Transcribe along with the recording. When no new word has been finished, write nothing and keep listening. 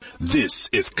This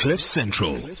is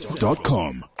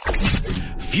CliffCentral.com.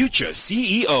 Future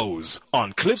CEOs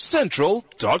on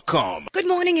CliffCentral.com. Good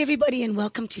morning, everybody, and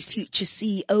welcome to Future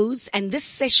CEOs and this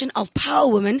session of Power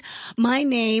Women. My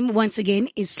name, once again,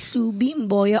 is Hlubi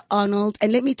Mboya Arnold,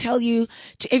 and let me tell you,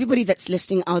 to everybody that's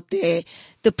listening out there,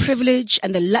 the privilege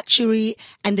and the luxury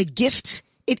and the gift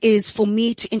it is for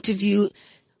me to interview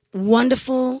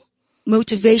wonderful,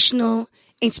 motivational,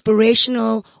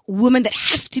 inspirational women that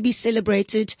have to be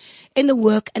celebrated in the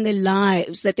work and the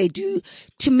lives that they do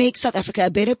to make South Africa a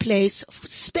better place,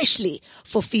 especially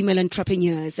for female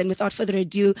entrepreneurs. And without further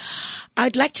ado,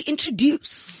 I'd like to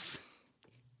introduce,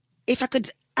 if I could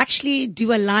actually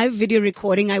do a live video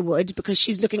recording, I would, because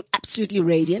she's looking absolutely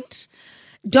radiant,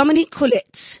 Dominique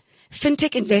Collette,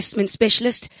 FinTech Investment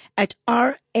Specialist at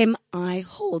RMI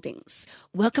Holdings.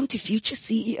 Welcome to Future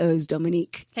CEOs,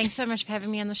 Dominique. Thanks so much for having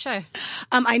me on the show.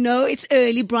 I know it's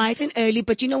early, bright and early,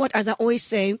 but you know what? As I always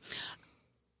say,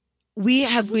 we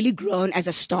have really grown as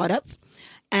a startup.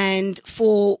 And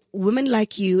for women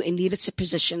like you in leadership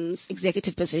positions,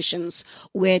 executive positions,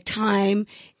 where time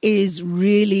is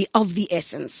really of the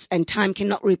essence and time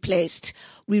cannot be replaced,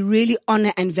 we really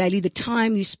honor and value the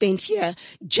time you spent here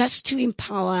just to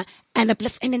empower and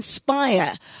uplift and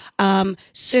inspire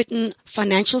certain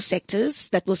financial sectors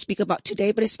that we'll speak about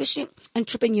today, but especially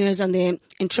entrepreneurs on their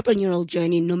entrepreneurial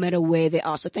journey, no matter where they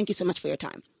are. So thank you so much for your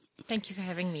time. Thank you for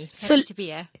having me. Happy to be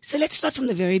here. So let's start from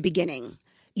the very beginning.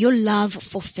 Your love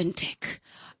for fintech,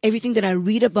 everything that I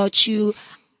read about you,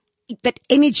 that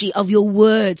energy of your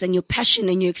words and your passion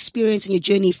and your experience and your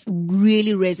journey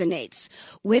really resonates.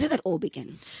 Where did that all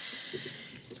begin?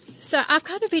 So I've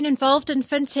kind of been involved in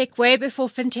fintech way before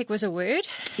fintech was a word.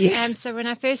 Yes. So when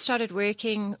I first started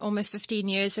working almost 15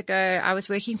 years ago, I was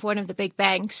working for one of the big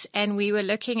banks, and we were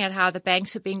looking at how the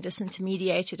banks were being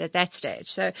disintermediated at that stage.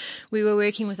 So we were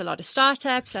working with a lot of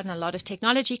startups and a lot of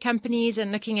technology companies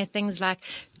and looking at things like,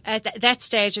 at that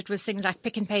stage, it was things like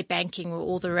Pick and Pay banking were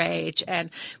all the rage and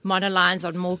monolines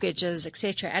on mortgages,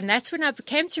 etc. And that's when I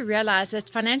came to realize that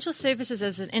financial services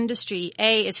as an industry,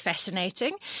 A, is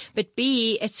fascinating, but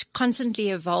B, it's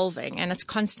constantly evolving and it's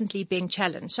constantly being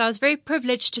challenged. So I was very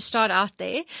privileged to start out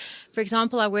there. For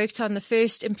example, I worked on the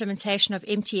first implementation of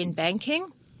MTN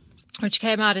banking, which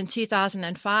came out in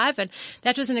 2005. And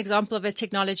that was an example of a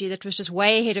technology that was just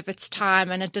way ahead of its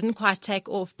time, and it didn't quite take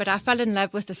off, but I fell in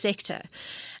love with the sector.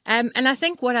 And I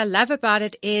think what I love about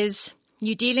it is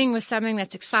you're dealing with something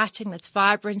that's exciting, that's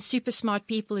vibrant, super smart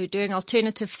people who are doing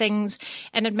alternative things,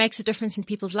 and it makes a difference in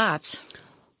people's lives.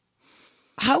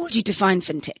 How would you define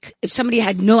fintech? If somebody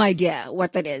had no idea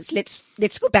what that is, let's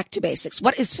go back to basics.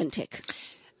 What is fintech?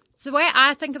 So the way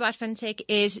I think about fintech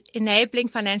is enabling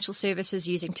financial services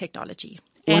using technology.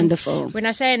 Wonderful. And when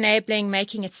I say enabling,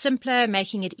 making it simpler,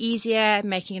 making it easier,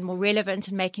 making it more relevant,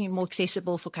 and making it more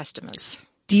accessible for customers.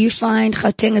 Do you find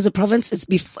Gauteng as a province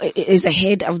is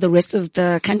ahead of the rest of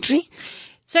the country?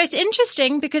 So it's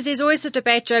interesting because there's always the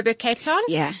debate, Joburg, Cape Town.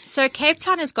 Yeah. So Cape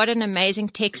Town has got an amazing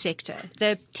tech sector.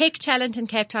 The tech talent in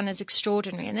Cape Town is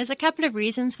extraordinary. And there's a couple of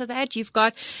reasons for that. You've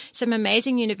got some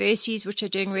amazing universities which are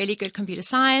doing really good computer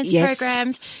science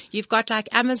programs. You've got like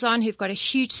Amazon, who've got a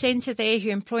huge center there, who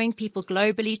are employing people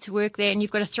globally to work there. And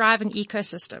you've got a thriving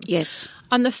ecosystem. Yes.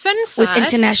 On the fin side. With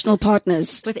international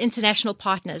partners. With international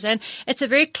partners. And it's a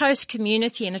very close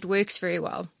community and it works very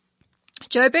well.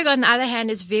 Joburg, on the other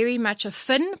hand, is very much a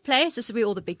fin place. This is where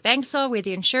all the big banks are, where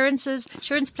the insurance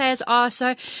players are.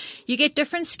 So you get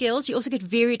different skills. You also get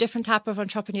very different type of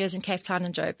entrepreneurs in Cape Town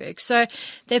and Joburg. So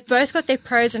they've both got their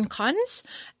pros and cons,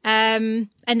 and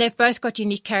they've both got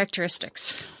unique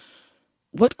characteristics.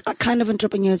 What kind of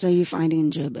entrepreneurs are you finding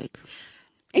in Joburg?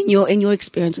 In your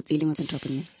experience with dealing with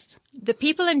entrepreneurs? The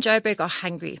people in Joburg are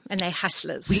hungry and they're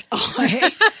hustlers. We are.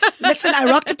 Listen, I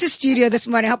rocked up to studio this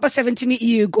morning, 7:30 to meet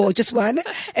you, gorgeous one.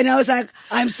 And I was like,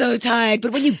 I'm so tired.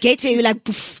 But when you get here, you're like,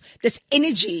 poof, this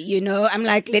energy, you know. I'm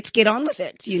like, let's get on with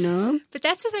it, you know. But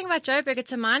that's the thing about Joburg.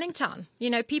 It's a mining town. You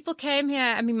know, people came here.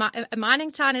 I mean, a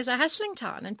mining town is a hustling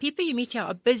town. And people you meet here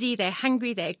are busy. They're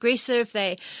hungry. They're aggressive.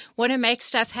 They want to make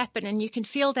stuff happen. And you can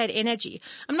feel that energy.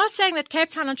 I'm not saying that Cape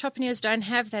Town entrepreneurs don't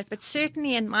have that. But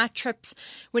certainly in my trips,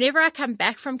 whenever I come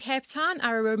back from Cape Town,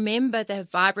 I remember the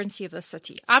vibrancy of the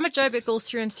city. I'm a Joburg all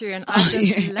through and through, and I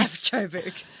just love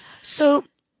Joburg. So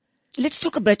let's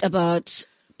talk a bit about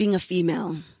being a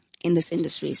female in this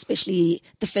industry, especially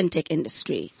the fintech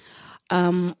industry.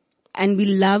 And we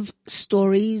love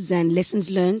stories and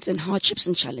lessons learned and hardships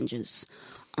and challenges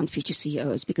on Future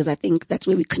CEOs, because I think that's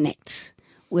where we connect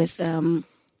with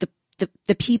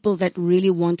the people that really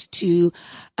want to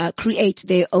create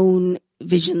their own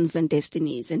visions and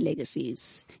destinies and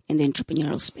legacies in the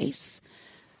entrepreneurial space.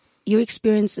 your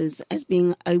experiences as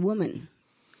being a woman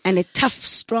and a tough,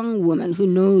 strong woman who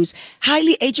knows,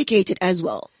 highly educated as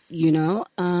well,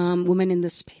 women in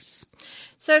this space?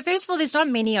 So first of all, there's not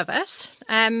many of us.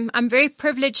 I'm very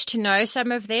privileged to know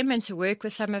some of them and to work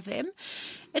with some of them.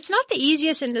 It's not the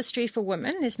easiest industry for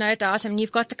women, there's no doubt. I mean,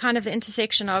 you've got the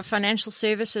intersection of financial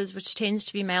services, which tends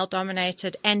to be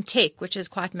male-dominated, and tech, which is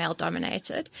quite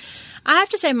male-dominated. I have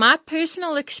to say my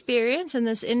personal experience in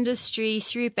this industry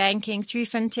through banking, through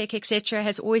fintech, etc.,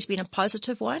 has always been a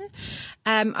positive one.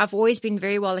 I've always been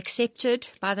very well accepted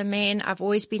by the men. I've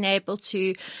always been able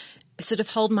to sort of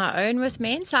hold my own with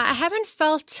men. So I haven't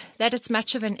felt that it's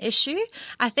much of an issue.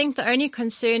 I think the only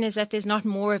concern is that there's not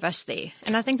more of us there.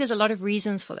 And I think there's a lot of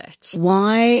reasons for that.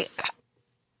 Why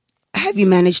have you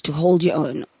managed to hold your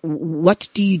own? What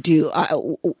do you do?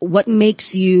 What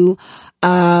makes you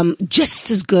just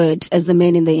as good as the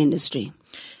men in the industry?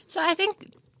 So I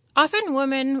think often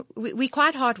women, we're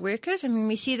quite hard workers. I mean,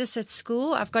 we see this at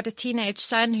school. I've got a teenage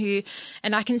son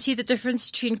and I can see the difference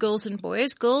between girls and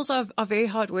boys. Girls are very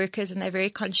hard workers and they're very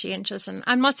conscientious. And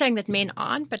I'm not saying that men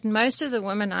aren't, but most of the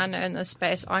women I know in this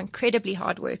space are incredibly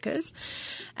hard workers.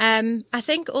 I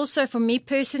think also for me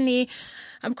personally,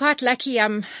 I'm quite lucky.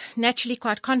 I'm naturally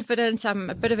quite confident. I'm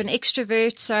a bit of an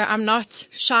extrovert, so I'm not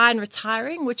shy and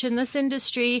retiring, which in this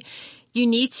industry, you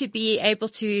need to be able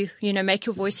to, make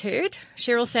your voice heard.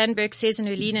 Sheryl Sandberg says in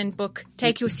her Lean In book,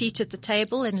 take your seat at the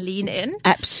table and lean in.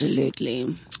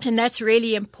 Absolutely. And that's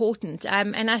really important.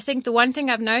 And I think the one thing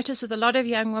I've noticed with a lot of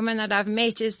young women that I've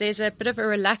met is there's a bit of a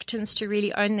reluctance to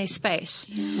really own their space.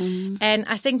 Yeah. And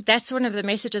I think that's one of the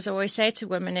messages I always say to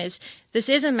women is this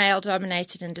is a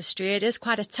male-dominated industry. It is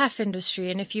quite a tough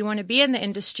industry. And if you want to be in the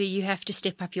industry, you have to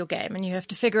step up your game and you have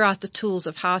to figure out the tools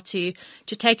of how to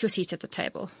take your seat at the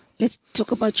table. Let's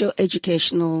talk about your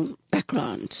educational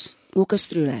background. Walk us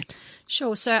through that.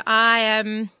 Sure. So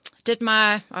I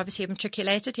obviously I'm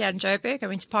matriculated here in Joburg. I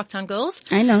went to Parktown Girls.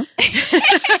 I know.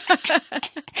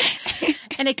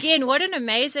 And again, what an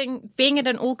amazing, being in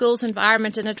an all-girls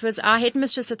environment, and it was, our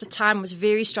headmistress at the time was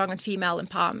very strong in female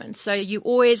empowerment. So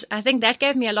I think that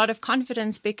gave me a lot of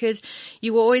confidence because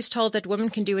you were always told that women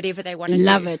can do whatever they want to do.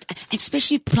 Love it.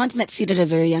 Especially planting that seed at a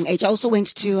very young age. I also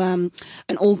went to an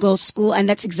all-girls school, and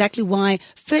that's exactly why,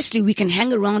 firstly, we can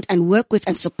hang around and work with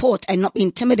and support and not be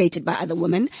intimidated by other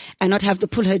women and not have the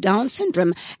pull her down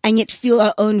syndrome, and yet feel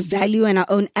our own value and our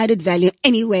own added value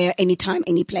anywhere, anytime,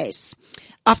 any place.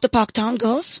 After Parktown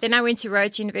Girls? Then I went to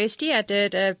Rhodes University. I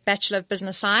did a Bachelor of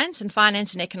Business Science in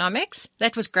Finance and Economics.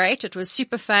 That was great. It was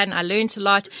super fun. I learned a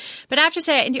lot. But I have to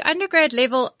say, in your undergrad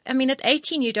level, I mean, at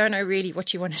 18, you don't know really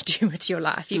what you want to do with your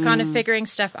life. You're kind of figuring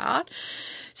stuff out.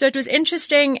 So it was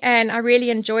interesting and I really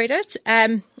enjoyed it.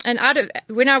 And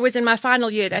when I was in my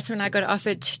final year, that's when I got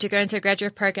offered to go into a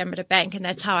graduate program at a bank, and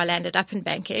that's how I landed up in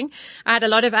banking. I had a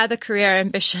lot of other career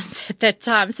ambitions at that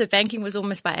time, so banking was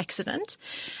almost by accident.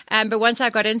 But once I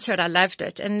got into it, I loved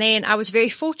it. And then I was very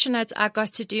fortunate. I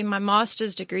got to do my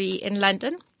master's degree in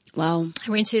London. Wow. I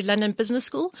went to London Business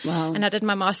School. Wow. And I did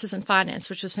my master's in finance,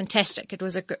 which was fantastic. It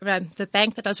was the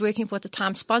bank that I was working for at the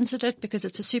time sponsored it because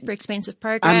it's a super expensive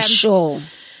program. I'm sure.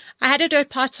 I had to do it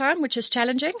part-time, which is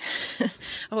challenging. I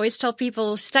always tell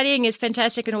people studying is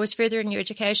fantastic and always furthering your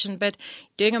education, but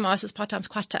doing a master's part-time is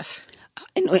quite tough.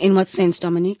 In what sense,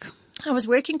 Dominique? I was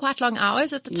working quite long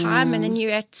hours at the time, and then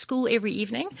you're at school every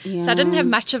evening. Yeah. So I didn't have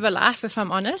much of a life, if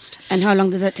I'm honest. And how long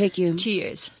did that take you? 2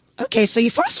 years. Okay, so you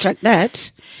fast-tracked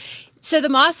that. So the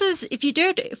master's, if you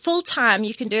do it full-time,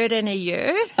 you can do it in a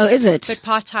year. Oh, is it? But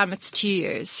part-time, it's 2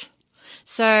 years.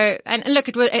 So, and look,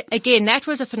 it was, again, that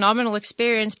was a phenomenal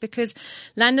experience because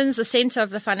London's the center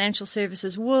of the financial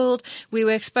services world. We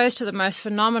were exposed to the most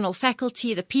phenomenal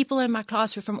faculty. The people in my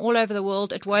class were from all over the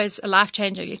world. It was a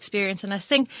life-changing experience. And I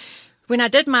think when I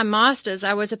did my master's,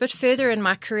 I was a bit further in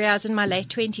my career. I was in my late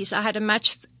 20s. I had a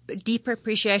much deeper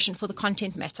appreciation for the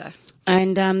content matter.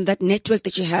 And that network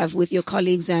that you have with your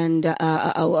colleagues and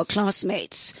our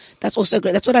classmates, that's also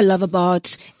great. That's what I love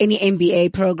about any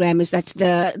MBA program, is that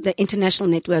the international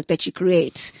network that you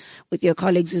create with your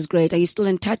colleagues is great. Are you still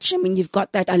in touch? I mean, you've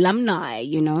got that alumni,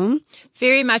 you know?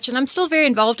 Very much. And I'm still very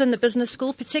involved in the business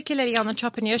school, particularly on the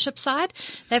entrepreneurship side.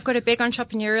 They've got a big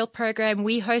entrepreneurial program.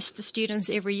 We host the students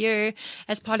every year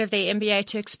as part of their MBA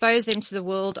to expose them to the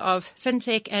world of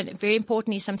fintech and, very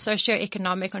importantly, some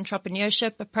socio-economic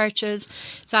entrepreneurship approaches.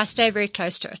 So I stay very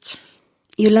close to it.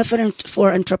 You love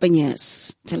for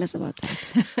entrepreneurs. Tell us about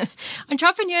that.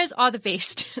 Entrepreneurs are the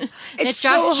best. It's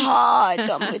so hard,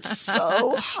 Dom. It's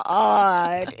so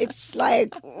hard. It's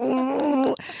like,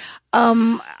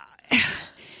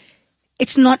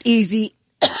 it's not easy.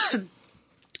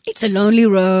 It's a lonely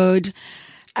road.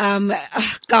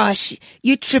 Gosh,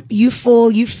 you trip, you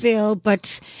fall, you fail,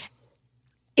 but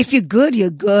if you're good, you're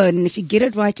good. And if you get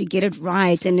it right, you get it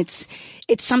right. And it's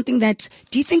something that,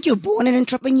 do you think you're born an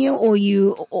entrepreneur or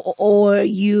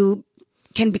you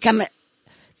can become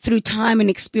through time and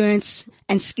experience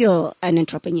and skill an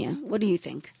entrepreneur? What do you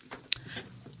think?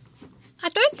 I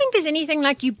don't think there's anything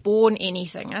like you born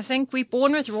anything. I think we're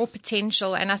born with raw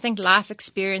potential, and I think life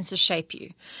experiences shape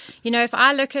you. You know, if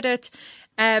I look at it,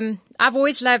 I've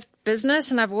always loved business,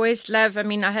 and I've always loved,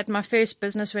 I had my first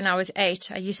business when I was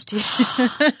 8. I used to,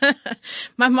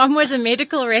 my mom was a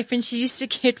medical rep, and she used to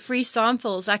get free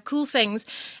samples, like cool things,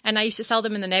 and I used to sell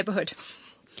them in the neighborhood.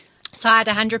 So I had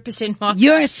 100% markup.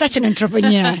 You're such an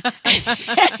entrepreneur.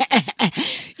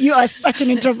 You are such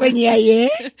an entrepreneur, yeah?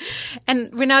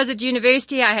 And when I was at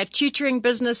university, I had tutoring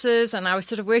businesses, and I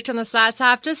sort of worked on the side. So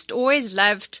I've just always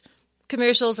loved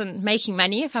commercials and making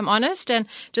money, if I'm honest, and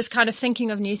just kind of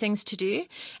thinking of new things to do.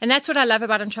 And that's what I love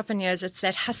about entrepreneurs. It's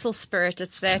that hustle spirit.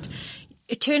 It's that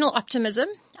eternal optimism.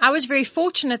 I was very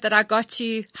fortunate that I got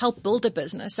to help build a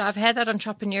business. So I've had that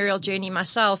entrepreneurial journey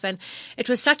myself, and it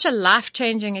was such a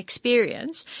life-changing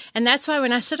experience. And that's why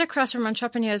when I sit across from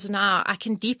entrepreneurs now, I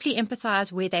can deeply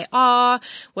empathize where they are,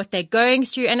 what they're going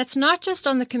through. And it's not just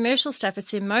on the commercial stuff, it's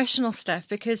the emotional stuff,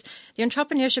 because the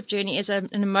entrepreneurship journey is an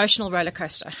emotional roller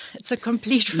coaster. It's a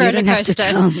complete roller coaster. You don't have to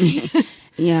tell me.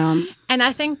 Yeah. And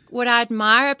I think what I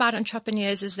admire about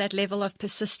entrepreneurs is that level of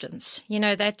persistence. You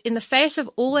know, that in the face of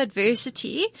all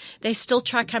adversity, they still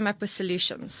try to come up with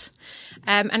solutions.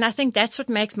 And I think that's what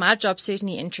makes my job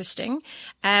certainly interesting.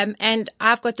 And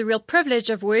I've got the real privilege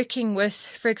of working with,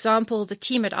 for example, the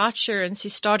team at Artsurance, who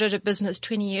started a business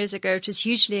 20 years ago, which is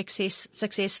hugely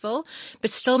successful,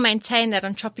 but still maintain that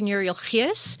entrepreneurial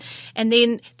gees. And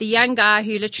then the young guy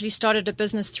who literally started a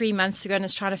business 3 months ago and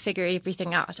is trying to figure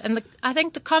everything out. And I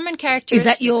think the common characteristics. Is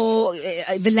that your,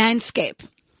 the landscape?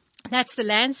 That's the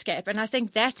landscape. And I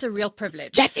think that's a real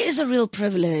privilege. That is a real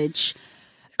privilege.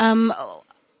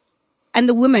 And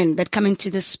the women that come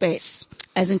into this space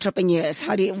as entrepreneurs,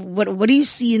 what do you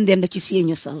see in them that you see in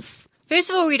yourself? First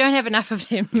of all, we don't have enough of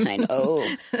them. I know.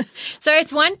 So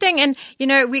it's one thing, and you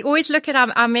know, we always look at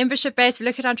our membership base, we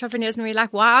look at entrepreneurs and we're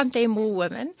like, why aren't there more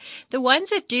women? The ones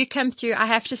that do come through, I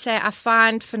have to say, I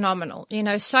find phenomenal. You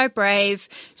know, so brave,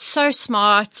 so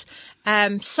smart,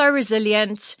 so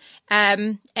resilient.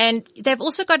 And they've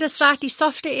also got a slightly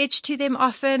softer edge to them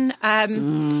often.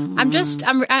 And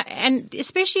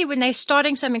especially when they're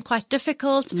starting something quite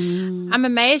difficult, I'm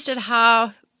amazed at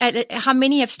how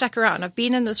many have stuck around. I've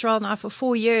been in this role now for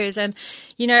 4 years, and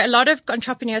you know, a lot of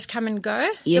entrepreneurs come and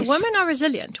go. Yes. The women are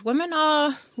resilient.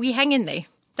 We hang in there.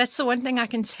 That's the one thing I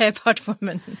can say about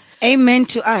women. Amen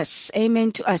to us.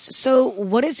 Amen to us. So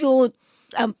what is your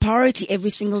priority every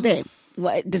single day?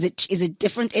 Is it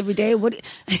different every day? What?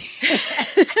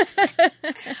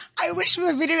 I wish we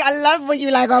were video. I love when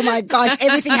you're like, oh my gosh,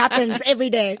 everything happens every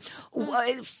day.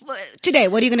 Today,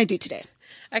 what are you going to do today?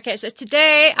 Okay, so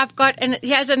today I've got, and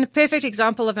here's a perfect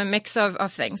example of a mix of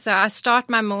things. So I start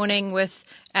my morning with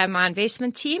my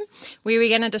investment team, where we're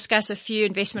going to discuss a few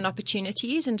investment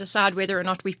opportunities and decide whether or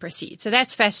not we proceed. So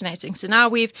that's fascinating. So now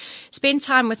we've spent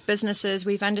time with businesses,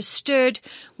 we've understood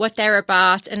what they're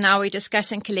about, and now we're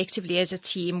discussing collectively as a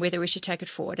team whether we should take it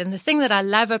forward. And the thing that I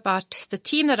love about the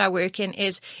team that I work in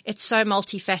is it's so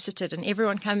multifaceted, and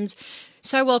everyone comes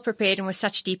so well prepared and with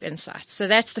such deep insights. So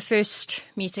that's the first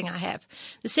meeting I have.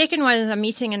 The second one is I'm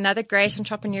meeting another great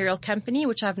entrepreneurial company,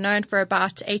 which I've known for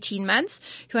about 18 months,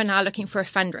 who are now looking for a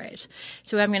fundraise.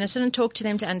 So I'm going to sit and talk to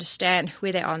them to understand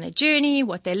where they are on their journey,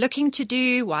 what they're looking to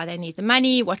do, why they need the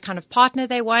money, what kind of partner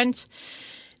they want.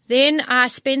 Then I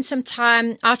spend some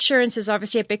time, Artsurance is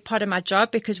obviously a big part of my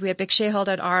job because we're a big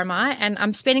shareholder at RMI, and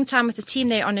I'm spending time with the team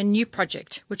there on a new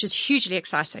project, which is hugely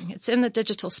exciting. It's in the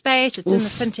digital space. It's in the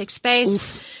fintech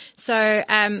space. So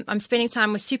I'm spending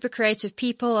time with super creative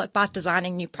people about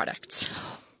designing new products.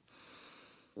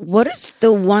 What is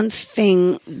the one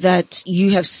thing that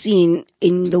you have seen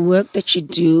in the work that you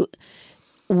do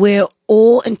where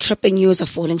all entrepreneurs are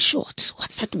falling short?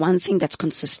 What's that one thing that's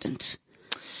consistent?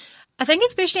 I think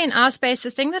especially in our space, the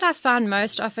thing that I found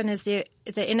most often is the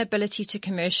inability to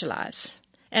commercialize.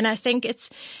 And I think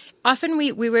it's often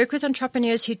we work with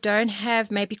entrepreneurs who don't have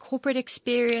maybe corporate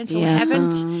experience or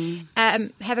haven't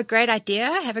have a great idea,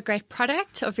 have a great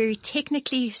product, or very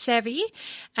technically savvy,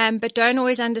 but don't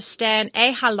always understand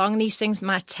how long these things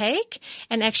might take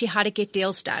and actually how to get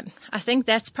deals done. I think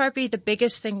that's probably the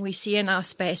biggest thing we see in our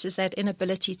space is that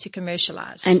inability to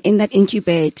commercialize. And in that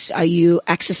incubate, are you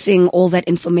accessing all that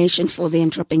information for the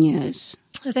entrepreneurs?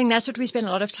 I think that's what we spend a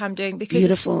lot of time doing because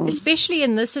Beautiful. especially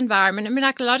in this environment, I mean,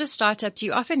 like a lot of startups,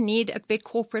 you often need a big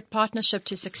corporate partnership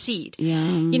to succeed. Yeah.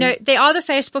 You know, they are the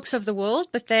Facebooks of the world,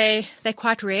 but they're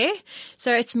quite rare.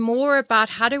 So it's more about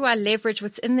how do I leverage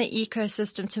what's in the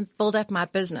ecosystem to build up my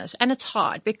business? And it's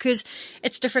hard because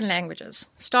it's different languages.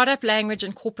 Startup language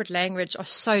and corporate language are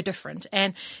so different,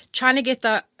 and trying to get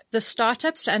the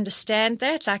startups to understand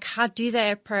that, like how do they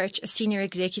approach a senior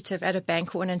executive at a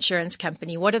bank or an insurance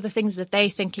company? What are the things that they're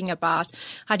thinking about?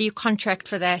 How do you contract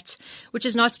for that? Which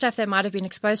is not stuff they might have been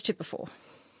exposed to before.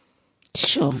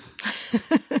 Sure.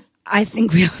 I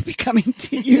think we'll be coming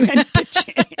to you and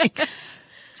pitching.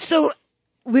 So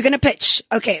we're going to pitch.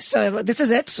 Okay. So this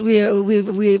is it.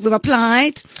 We've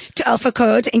applied to Alpha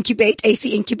Code Incubate,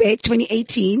 AC Incubate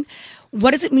 2018.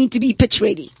 What does it mean to be pitch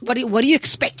ready? What are you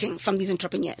expecting from these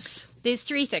entrepreneurs? There's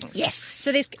three things. Yes.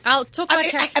 So I'll talk about.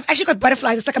 I've actually got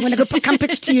butterflies. It's like I'm going to come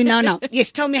pitch to you now.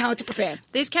 Yes. Tell me how to prepare.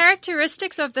 There's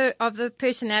characteristics of the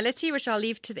personality, which I'll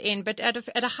leave to the end. But at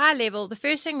a high level, the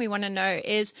first thing we want to know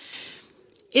is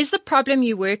the problem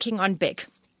you're working on big?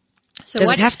 So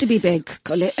Does it have to be big,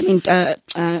 Colette? I mean,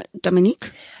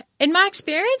 Dominique? In my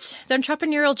experience, the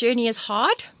entrepreneurial journey is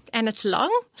hard and it's long.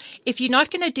 If you're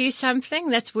not going to do something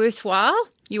that's worthwhile,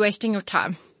 you're wasting your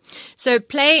time. So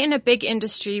play in a big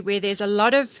industry where there's a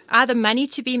lot of either money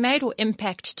to be made or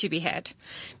impact to be had,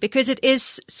 because it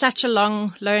is such a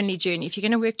long, lonely journey. If you're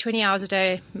going to work 20 hours a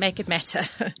day, make it matter.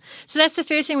 So that's the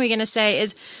first thing we're going to say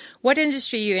is, what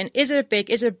industry are you in? Is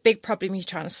it a big problem you're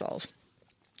trying to solve?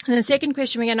 And the second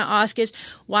question we're going to ask is,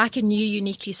 why can you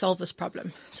uniquely solve this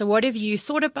problem? So what have you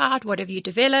thought about? What have you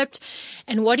developed?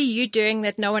 And what are you doing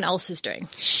that no one else is doing?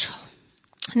 Sure.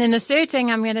 And then the third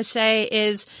thing I'm going to say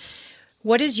is,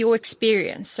 what is your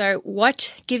experience? So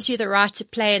what gives you the right to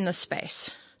play in this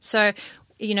space? So,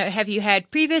 you know, have you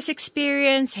had previous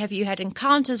experience? Have you had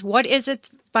encounters? What is it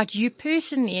about you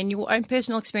personally and your own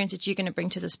personal experience that you're going to bring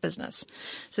to this business?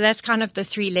 So that's kind of the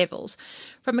three levels.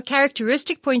 From a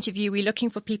characteristic point of view, we're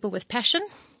looking for people with passion.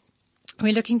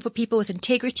 We're looking for people with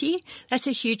integrity. That's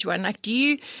a huge one. Like, do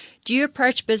you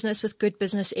approach business with good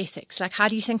business ethics? Like, how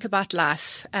do you think about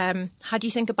life? How do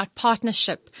you think about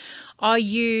partnership? Are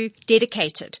you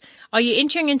dedicated? Are you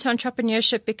entering into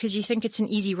entrepreneurship because you think it's an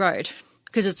easy road?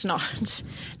 Because it's not.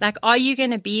 Like, are you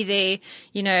going to be there,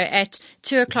 you know, at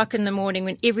 2:00 in the morning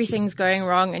when everything's going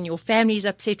wrong and your family's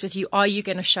upset with you? Are you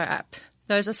going to show up?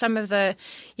 Those are some of the,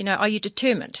 you know, are you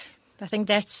determined? I think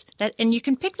that's that. And you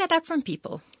can pick that up from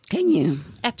people. Can you?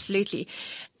 Absolutely.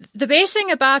 The best thing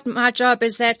about my job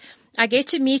is that I get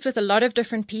to meet with a lot of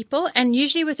different people, and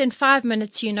usually within 5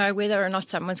 minutes, you know whether or not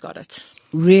someone's got it.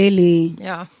 Really?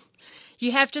 Yeah.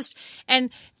 You have just,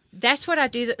 and that's what I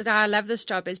do, that I love this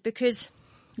job, is because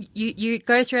you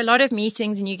go through a lot of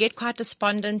meetings and you get quite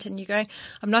despondent and you're going,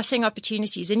 I'm not seeing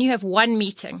opportunities. And you have one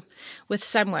meeting with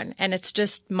someone and it's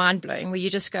just mind blowing, where you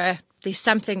just go, there's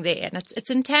something there, and it's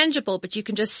intangible, but you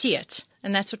can just see it.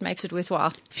 And that's what makes it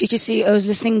worthwhile. Future CEOs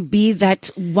listening, be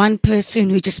that one person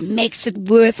who just makes it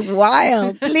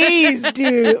worthwhile. Please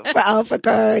do for Alpha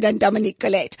Code and Dominique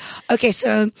Colette. Okay,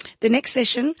 so the next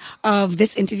session of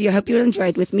this interview, I hope you'll enjoy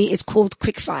it with me, is called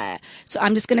Quickfire. So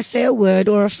I'm just going to say a word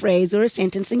or a phrase or a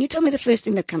sentence, and you tell me the first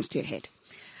thing that comes to your head.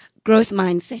 Growth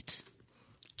mindset.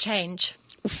 Change.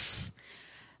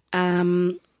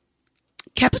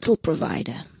 Capital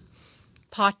provider.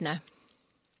 Partner.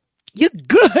 You're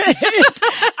good.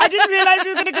 I didn't realize you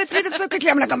were going to go through this so quickly.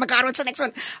 I'm like, oh my God, what's the next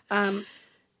one?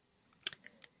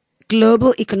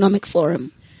 Global Economic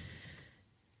Forum.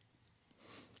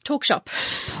 Talk shop.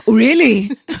 Oh,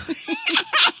 really?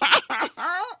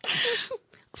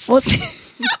 Fourth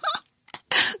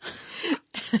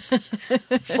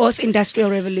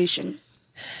Industrial Revolution.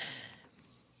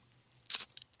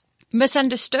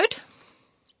 Misunderstood.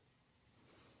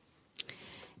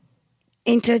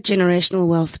 Intergenerational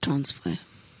wealth transfer.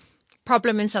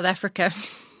 Problem in South Africa.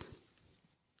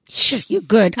 Shit, you're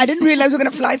good. I didn't realize we were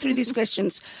going to fly through these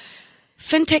questions.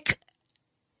 Fintech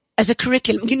as a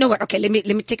curriculum. You know what? Okay, let me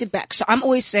take it back. So I'm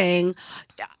always saying,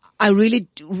 I really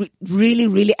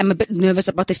am a bit nervous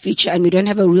about the future, and we don't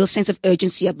have a real sense of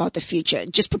urgency about the future.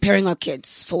 Just preparing our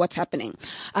kids for what's happening.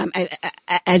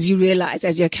 As you realize,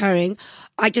 as you're carrying,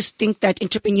 I just think that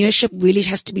entrepreneurship really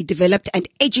has to be developed and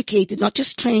educated, not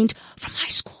just trained from high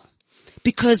school.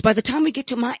 Because by the time we get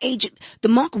to my age,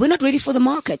 we're not ready for the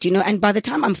market, you know, and by the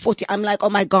time I'm 40, I'm like,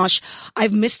 oh my gosh,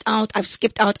 I've missed out, I've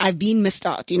skipped out, I've been missed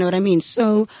out, you know what I mean?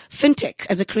 So fintech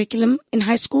as a curriculum in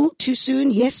high school, too soon?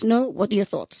 Yes, no? What are your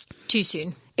thoughts? Too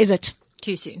soon. Is it?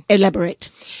 Too soon. Elaborate.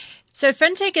 So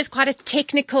fintech is quite a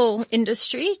technical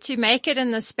industry. To make it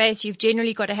in this space, you've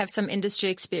generally got to have some industry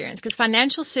experience because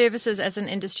financial services as an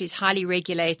industry is highly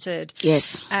regulated.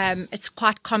 Yes. It's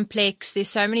quite complex. There's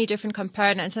so many different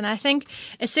components. And I think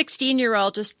a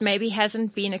 16-year-old just maybe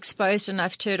hasn't been exposed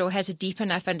enough to it or has a deep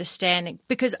enough understanding.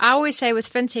 Because I always say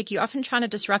with fintech, you're often trying to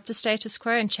disrupt the status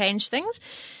quo and change things.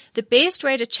 The best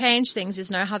way to change things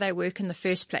is know how they work in the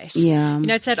first place. Yeah. You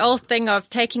know, it's that old thing of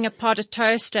taking apart a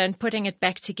toaster and putting it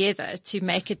back together to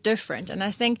make it different. And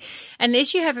I think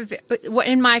unless you have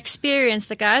in my experience,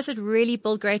 the guys that really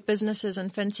build great businesses in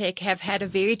fintech have had a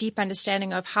very deep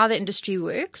understanding of how the industry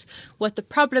works, what the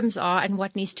problems are, and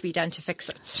what needs to be done to fix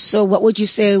it. So what would you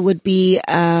say would be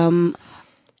a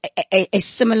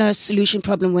similar solution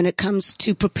problem when it comes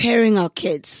to preparing our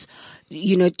kids,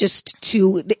 you know, just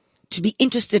to be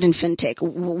interested in fintech?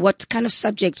 What kind of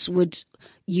subjects would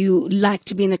you like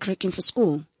to be in the curriculum for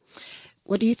school?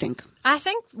 What do you think? I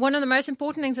think one of the most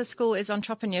important things at school is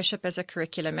entrepreneurship as a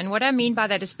curriculum. And what I mean by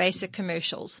that is basic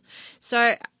commercials.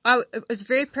 So I was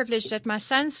very privileged at my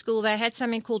son's school. They had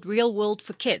something called Real World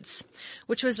for Kids,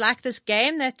 which was like this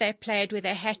game that they played where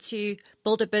they had to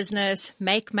build a business,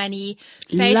 make money,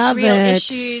 face real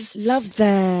issues. Love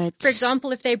that. For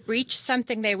example, if they breached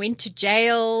something, they went to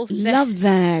jail. Love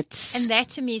that. And that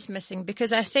to me is missing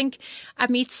because I think I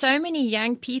meet so many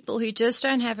young people who just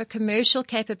don't have a commercial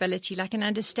capability, like an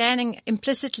understanding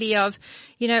implicitly of,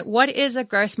 you know, what is a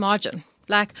gross margin?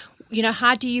 Like, you know,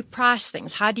 how do you price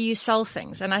things? How do you sell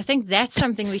things? And I think that's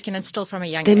something we can instill from a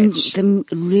young age. The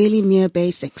really mere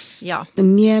basics. Yeah. The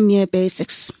mere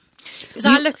basics. So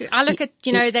I look at,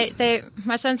 you know,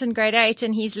 my son's in grade 8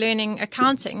 and he's learning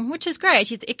accounting, which is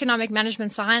great. It's economic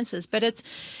management sciences, but it's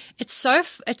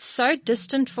so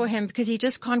distant for him because he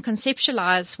just can't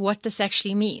conceptualize what this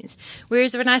actually means.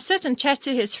 Whereas when I sit and chat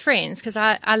to his friends, because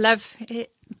I love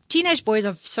teenage boys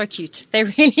are so cute. They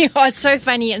really are so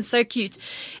funny and so cute.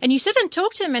 And you sit and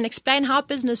talk to them and explain how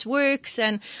business works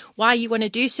and why you want to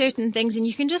do certain things. And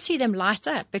you can just see them light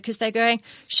up because they're going,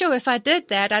 sure, if I did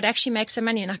that, I'd actually make some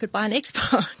money and I could buy an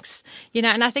Xbox, you know,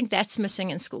 and I think that's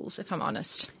missing in schools, if I'm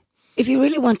honest. If you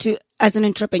really want to, as an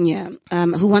entrepreneur,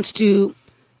 who wants to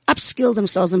upskill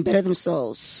themselves and better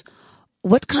themselves,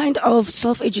 what kind of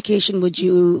self-education would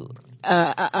you,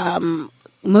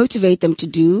 motivate them to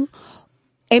do?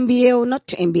 MBA or not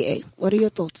to MBA? What are your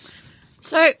thoughts?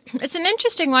 So it's an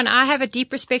interesting one. I have a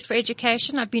deep respect for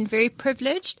education. I've been very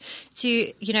privileged to,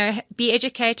 you know, be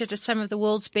educated at some of the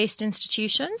world's best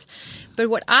institutions. But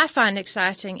what I find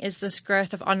exciting is this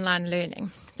growth of online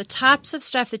learning. The types of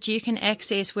stuff that you can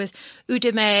access with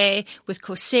Udemy, with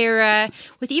Coursera,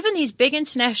 with even these big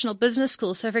international business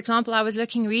schools. So, for example, I was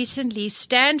looking recently,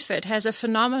 Stanford has a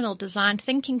phenomenal design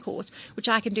thinking course, which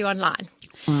I can do online.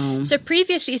 So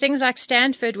previously, things like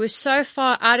Stanford were so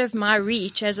far out of my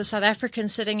reach as a South African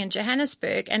sitting in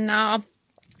Johannesburg, and now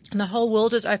the whole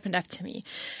world has opened up to me.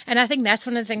 And I think that's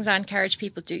one of the things I encourage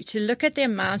people to do, to look at the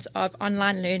amount of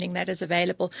online learning that is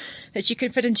available that you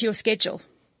can fit into your schedule.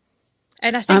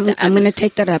 And I think I'm going to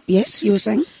take that up. Yes, you were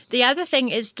saying? The other thing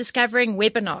is discovering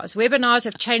webinars. Webinars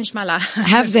have changed my life.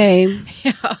 Have they?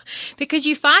 Yeah, because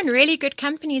you find really good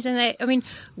companies and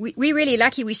we're really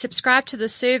lucky. We subscribe to the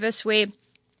service where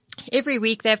every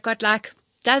week they've got like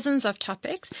dozens of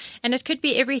topics, and it could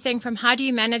be everything from how do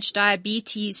you manage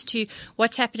diabetes to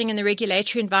what's happening in the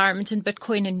regulatory environment in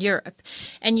Bitcoin in Europe.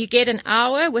 And you get an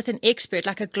hour with an expert,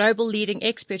 like a global leading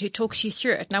expert who talks you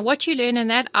through it. Now, what you learn in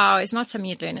that hour is not something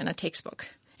you'd learn in a textbook.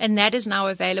 And that is now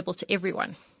available to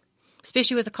everyone,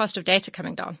 especially with the cost of data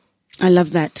coming down. I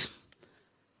love that.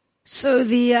 So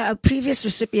the previous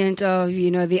recipient of,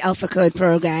 you know, the Alpha Code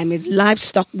program is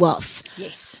Livestock Wealth.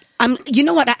 Yes. You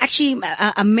know what? I actually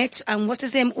I met what's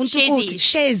his name?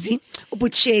 Shezi,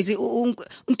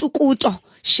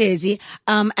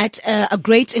 at a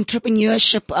great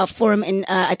entrepreneurship forum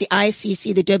at the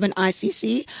ICC, the Durban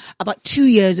ICC, about 2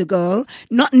 years ago.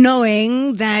 Not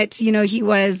knowing that, you know, he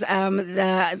was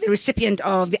the recipient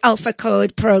of the Alpha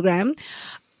Code program.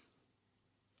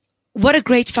 What a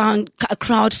great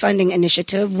crowdfunding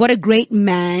initiative! What a great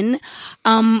man!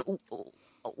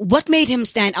 What made him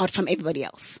stand out from everybody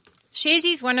else?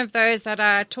 Shezi's one of those that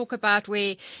I talk about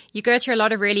where you go through a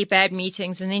lot of really bad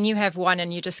meetings and then you have one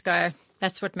and you just go,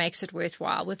 that's what makes it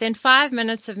worthwhile. Within 5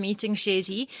 minutes of meeting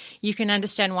Shezi, you can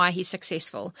understand why he's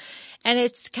successful. And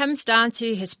it comes down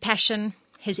to his passion,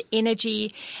 his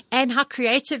energy, and how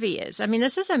creative he is. I mean,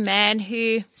 this is a man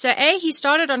who, he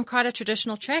started on quite a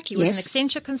traditional track. He was an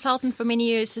Accenture consultant for many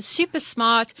years, so super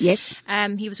smart. Yes.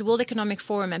 He was a World Economic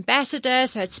Forum ambassador,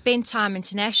 so had spent time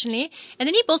internationally. And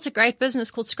then he built a great business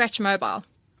called Scratch Mobile.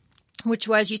 which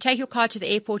was you take your car to the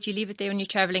airport, you leave it there when you're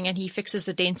traveling, and he fixes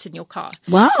the dents in your car.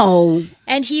 Wow.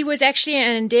 And he was actually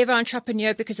an Endeavour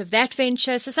entrepreneur because of that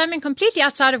venture. So something completely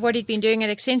outside of what he'd been doing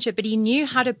at Accenture, but he knew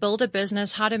how to build a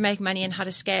business, how to make money, and how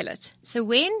to scale it. So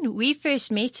when we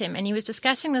first met him and he was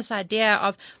discussing this idea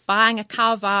of buying a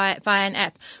car via an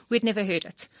app, we'd never heard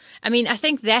it. I mean, I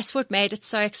think that's what made it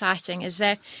so exciting, is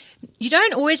that you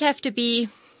don't always have to be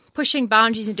pushing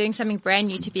boundaries and doing something brand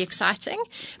new to be exciting.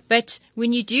 But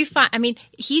when you do find, I mean,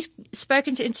 he's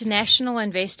spoken to international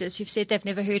investors who've said they've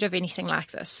never heard of anything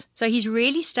like this. So he's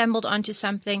really stumbled onto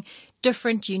something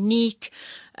different, unique,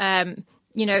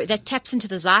 that taps into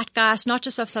the zeitgeist, not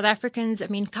just of South Africans. I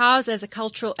mean, cars as a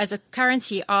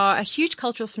currency are a huge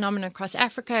cultural phenomenon across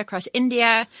Africa, across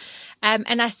India.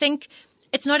 And I think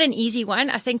it's not an easy one.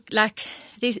 I think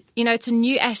it's a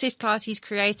new asset class he's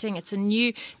creating. It's a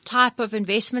new type of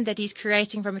investment that he's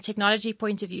creating from a technology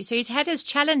point of view. So he's had his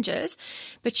challenges,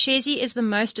 but Shezi is the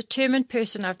most determined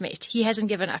person I've met. He hasn't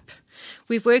given up.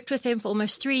 We've worked with him for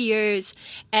almost 3 years,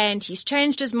 and he's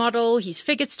changed his model. He's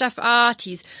figured stuff out.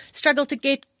 He's struggled to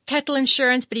get cattle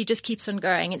insurance, but he just keeps on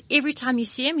going. And every time you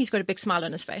see him, he's got a big smile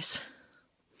on his face.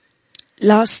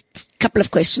 Last couple of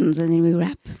questions and then we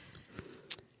wrap.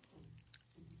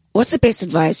 What's the best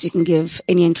advice you can give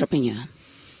any entrepreneur?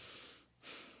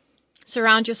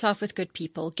 Surround yourself with good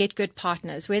people. Get good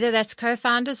partners, whether that's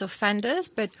co-founders or funders,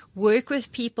 but work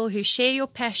with people who share your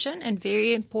passion and,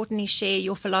 very importantly, share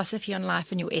your philosophy on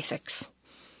life and your ethics.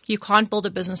 You can't build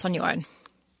a business on your own.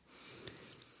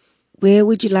 Where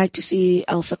would you like to see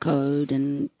Alpha Code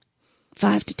in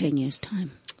 5 to 10 years'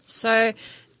 time? So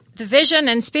the vision,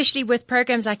 and especially with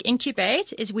programs like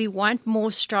Incubate, is we want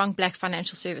more strong Black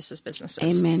financial services businesses.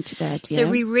 Amen to that, yeah. So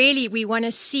we want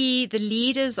to see the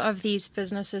leaders of these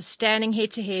businesses standing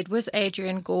head to head with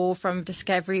Adrian Gore from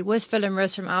Discovery, with Phil and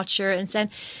Rose from OUTsurance, and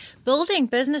building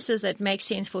businesses that make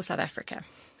sense for South Africa.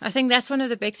 I think that's one of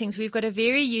the big things. We've got a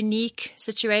very unique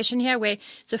situation here where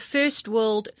it's a first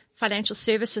world financial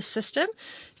services system,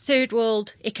 third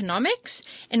world economics,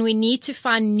 and we need to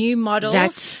find new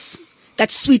models.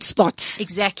 That's sweet spot.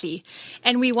 Exactly.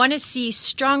 And we want to see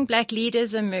strong Black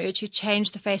leaders emerge who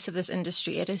change the face of this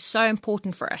industry. It is so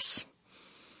important for us.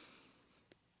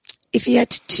 If you had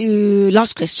to,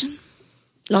 last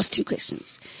two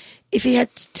questions. If you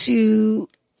had to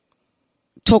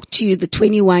talk to the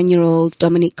 21-year-old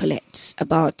Dominique Collette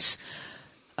about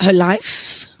her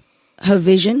life, her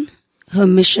vision, her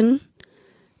mission,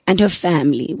 and her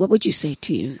family, what would you say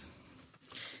to you?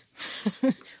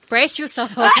 Brace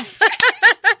yourself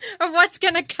of what's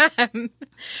going to come.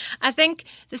 I think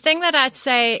the thing that I'd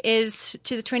say is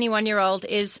to the 21-year-old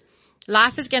is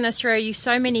life is going to throw you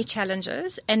so many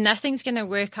challenges and nothing's going to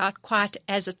work out quite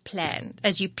as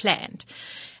you planned.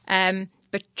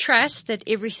 But trust that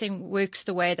everything works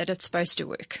the way that it's supposed to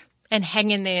work and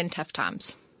hang in there in tough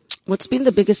times. What's been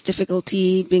the biggest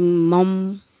difficulty being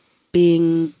mom,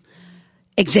 being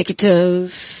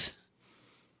executive,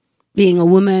 being a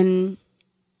woman?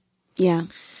 Yeah.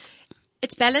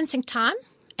 It's balancing time.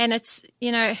 And it's,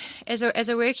 as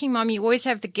a working mom, you always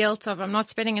have the guilt of, I'm not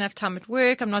spending enough time at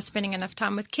work. I'm not spending enough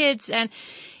time with kids. And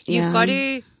you've got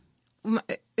to,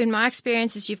 in my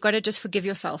experiences, you've got to just forgive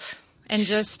yourself and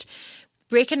just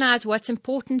recognize what's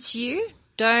important to you.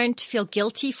 Don't feel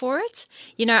guilty for it.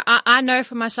 I know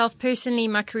for myself personally,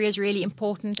 my career is really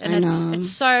important and it's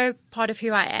so part of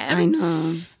who I am. I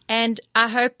know. And I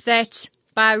hope that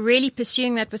by really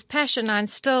pursuing that with passion, I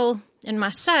instill in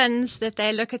my sons that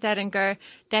they look at that and go,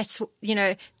 that's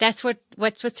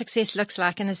what success looks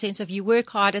like, in the sense of you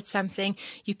work hard at something,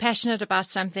 you're passionate about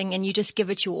something, and you just give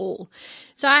it your all.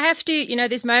 So I have to,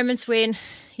 there's moments when,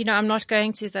 I'm not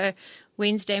going to the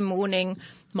Wednesday morning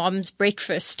mom's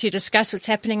breakfast to discuss what's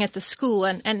happening at the school,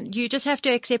 and you just have to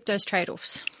accept those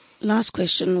trade-offs. Last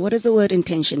question. What does the word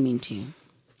intention mean to you?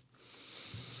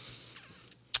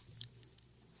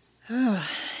 Oh,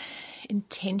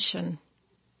 intention.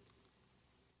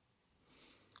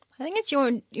 I think it's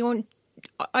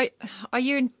are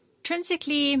you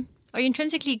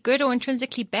intrinsically good or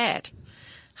intrinsically bad?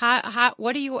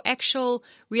 What are your actual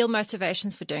real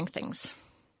motivations for doing things?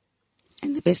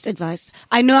 And the best advice.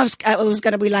 I know I was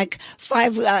going to be like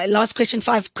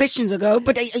 5 questions ago,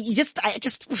 but you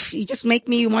just make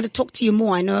me want to talk to you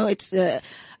more. I know it's a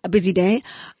busy day.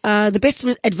 The best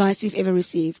advice you've ever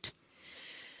received?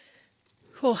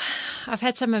 Oh, I've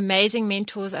had some amazing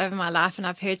mentors over my life and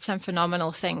I've heard some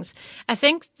phenomenal things. I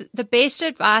think the best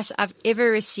advice I've ever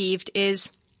received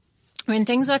is when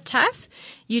things are tough,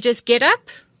 you just get up,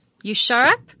 you show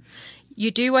up, you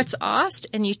do what's asked,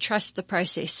 and you trust the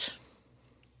process.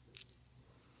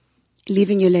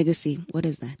 Leaving your legacy, what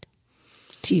is that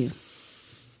to you?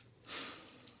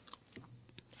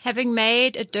 having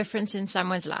made a difference in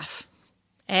someone's life.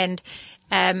 And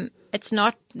it's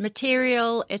not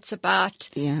material. It's about,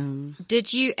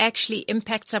 did you actually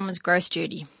impact someone's growth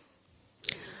journey?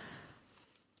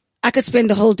 I could spend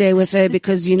the whole day with her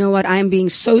because you know what? I'm being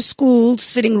so schooled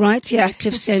sitting right here at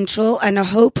Cliff Central, and I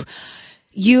hope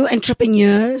you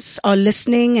entrepreneurs are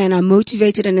listening and are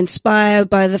motivated and inspired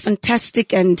by the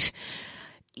fantastic and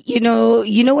you know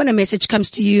when a message comes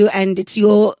to you and it's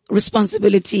your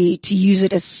responsibility to use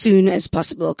it as soon as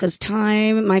possible, because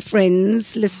time, my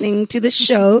friends listening to this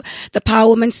show, the Power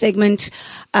Woman segment,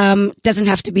 doesn't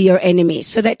have to be your enemy.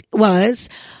 So that was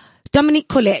Dominique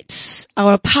Collette,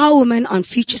 our Power Woman on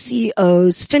Future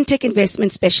CEOs, FinTech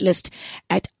Investment Specialist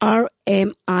at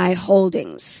RMI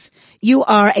Holdings. You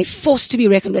are a force to be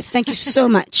reckoned with. Thank you so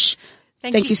much.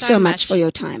 Thank you so much for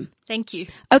your time. Thank you.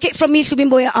 Okay, from me,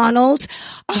 Hlubimbo Arnold,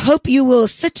 I hope you will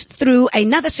sit through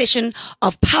another session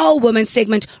of Power Woman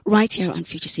segment right here on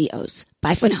Future CEOs.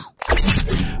 Bye for now.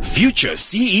 Future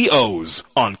CEOs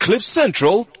on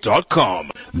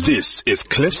CliffCentral.com. This is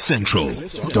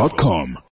CliffCentral.com.